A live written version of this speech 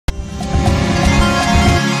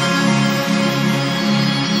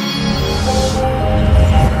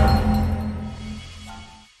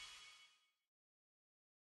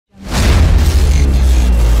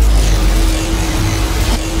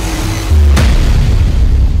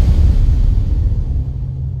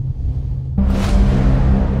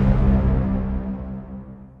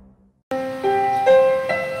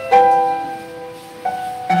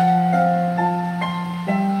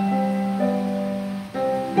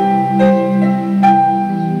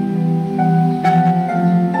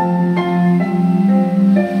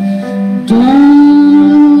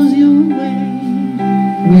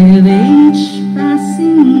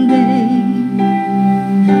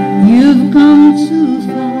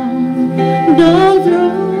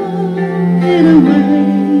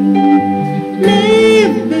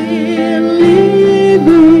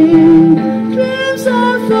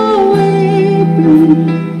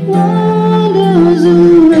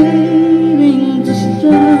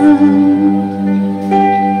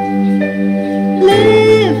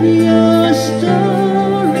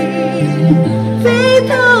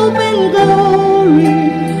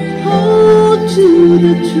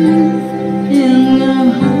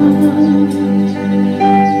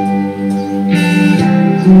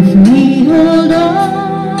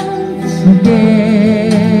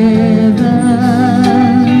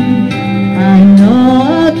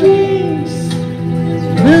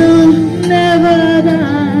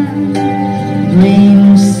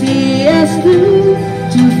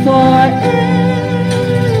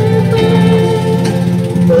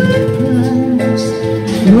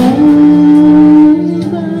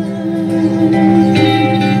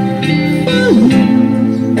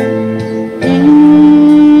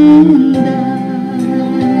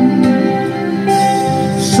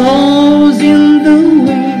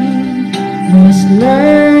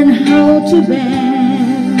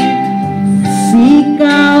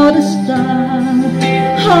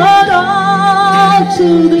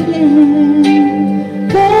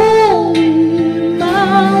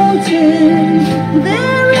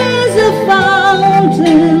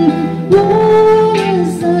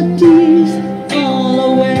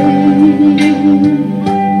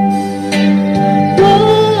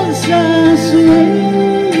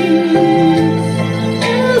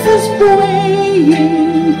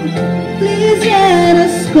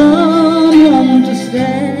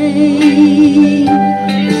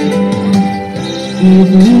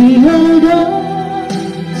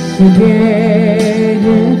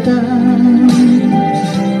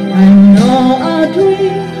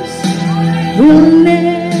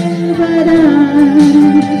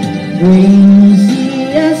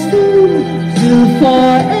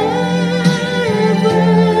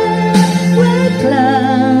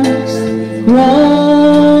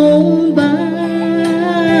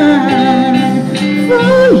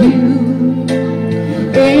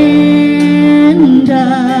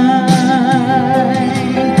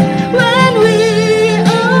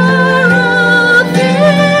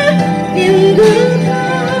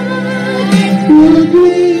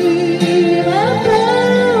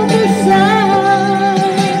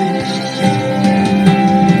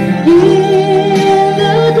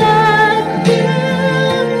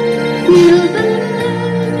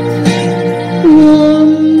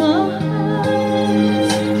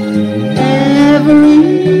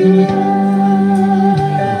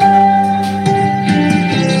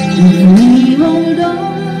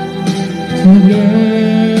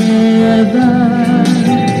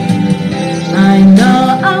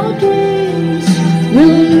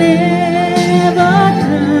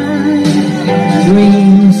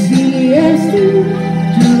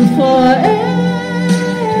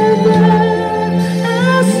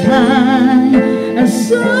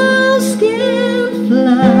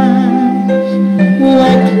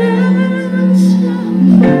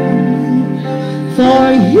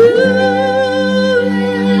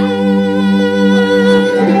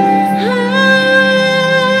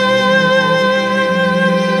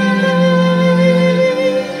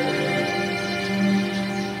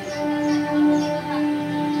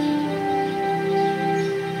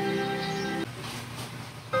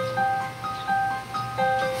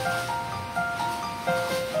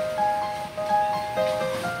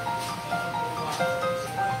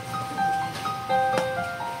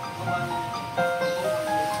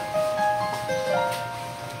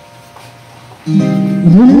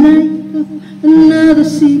Another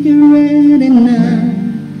cigarette and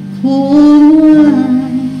a cold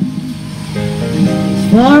wine. It's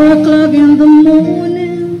 4 o'clock in the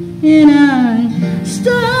morning and I'm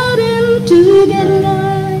starting to get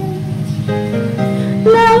light.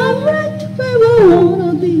 Now I'm right where I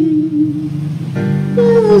wanna be,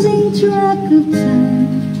 losing track of time.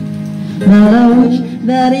 But I wish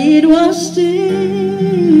that it was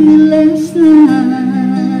still last night.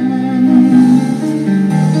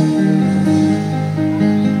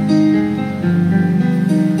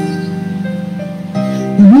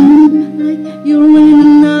 You're in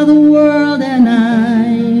another world and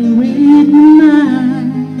I'm in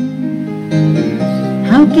mine.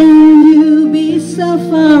 How can you be so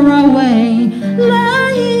far away,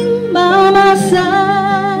 lying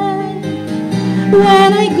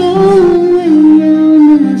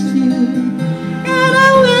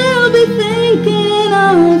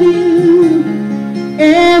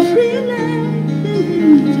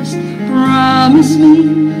Promise me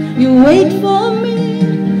you wait for me,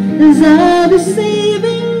 as I'll be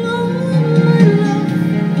saving all my love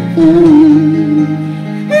for you,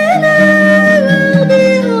 and I will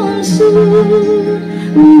be home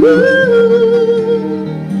soon. Ooh.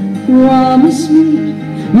 Promise me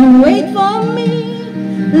you wait for me,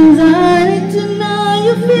 as I need to know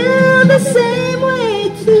you feel the same way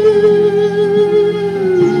too.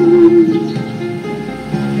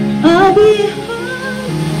 I'll be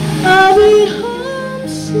home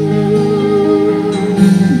soon.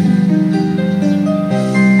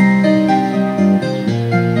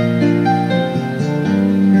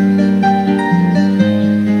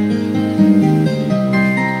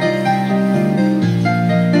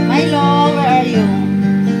 Milo, where are you?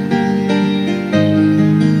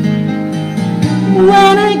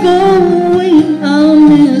 When I go away, I'll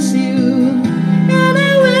miss you, and I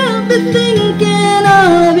will be thinking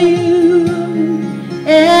of you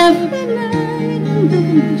every night and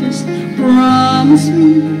then. Just promise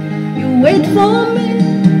me you wait for me,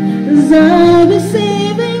 as I'll be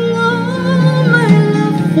saving all my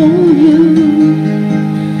love for you,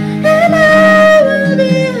 and I will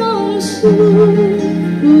be home soon.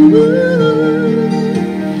 Ooh.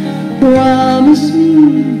 Promise me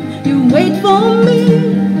you wait for me,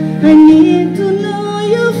 I need to know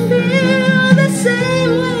you feel the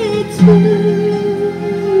same way too.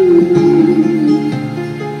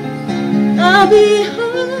 I'll be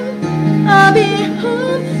home,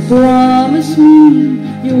 promise me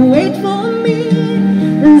you wait for me,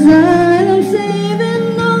 as I'm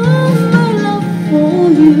saving all my love for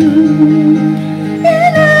you,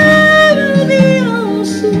 and I will be home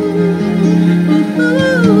soon.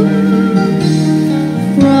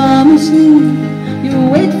 Promise me you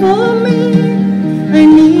wait for me, I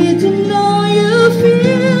need to know you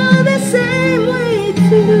feel the same way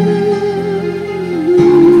too.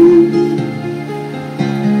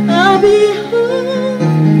 I'll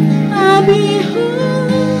be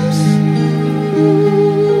home soon.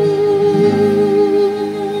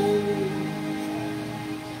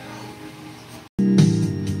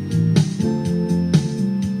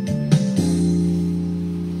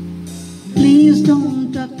 Please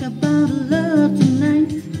don't talk about love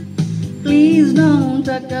tonight. Please don't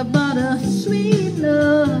talk about a sweet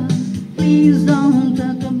love. Please don't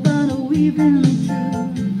talk about what we've been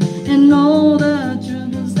through and all the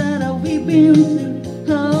troubles that we've been through.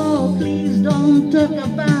 Oh, please don't talk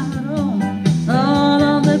about all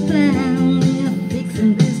of the plans we're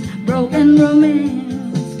fixing this broken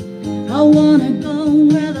romance. I wanna go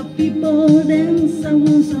where the people dance. I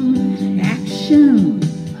want some action.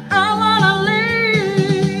 I wanna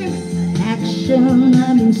live action.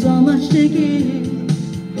 Having so much to give.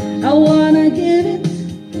 I wanna give it.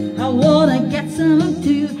 I wanna get some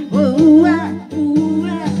too. Oh, I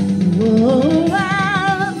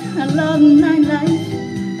love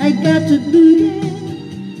nightlife. I got to boogie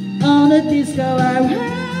on the disco around.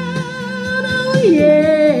 Oh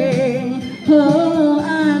yeah. Oh, I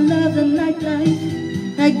love the nightlife.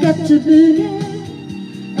 I got to boogie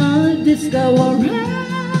on the disco around.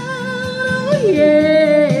 Oh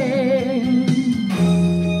yeah.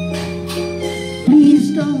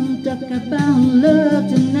 Please don't talk about love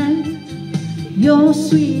tonight. You're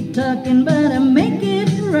sweet talking, but I make it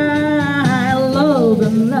right. Love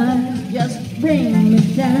and life just bring me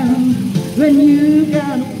down. When you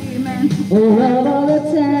got women all the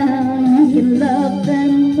time, you can love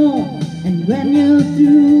them more. And when you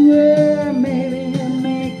do, maybe you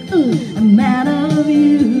make a man of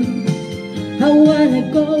you. I wanna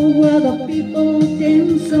go where the people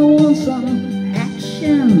dance. I want some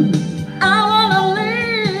action. I wanna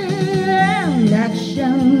live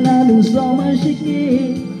action. I do so much to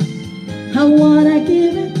give. I wanna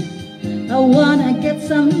give it. I wanna get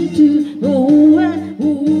some too. Oh,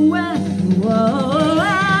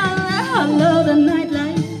 I love the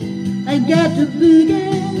nightlife. I got to boogie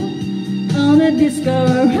on the disco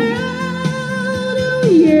around. Oh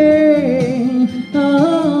yeah.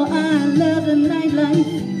 Oh, I love the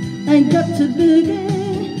nightlife. I got to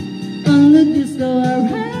boogie on the disco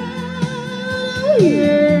around. Oh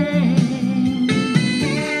yeah.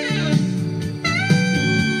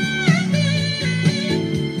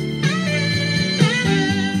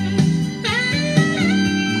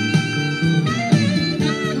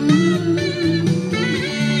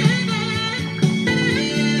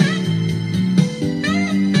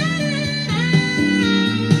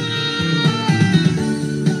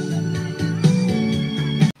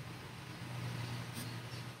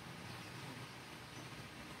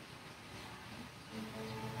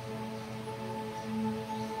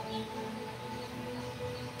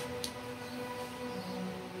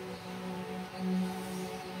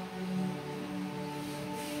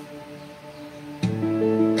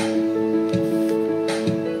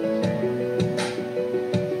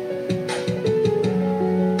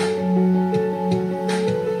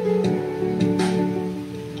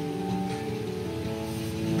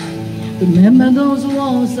 Remember those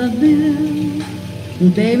walls I built,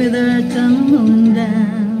 and baby they're tumbling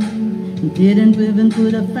down. Didn't even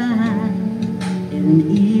put a fight,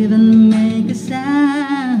 didn't even make a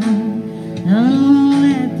sound. I won't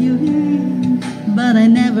let you in, but I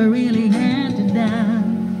never really had to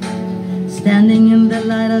down. Standing in the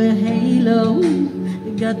light of your halo,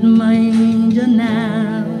 you got my angel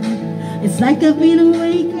now. It's like I've been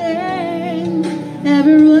awakened,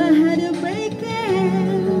 every rule I had you breaking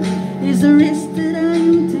is a risk that I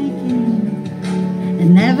am taking.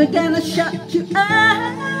 And never gonna shut you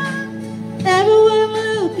out. Everywhere I'm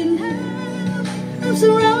looking out, I'm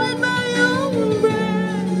surrounded by your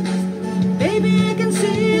embrace. Baby, I can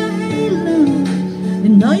see your halo, you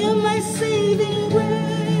know you're my saving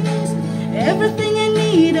grace. Everything I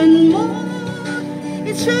need and more,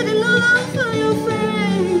 it's written all over your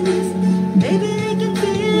face.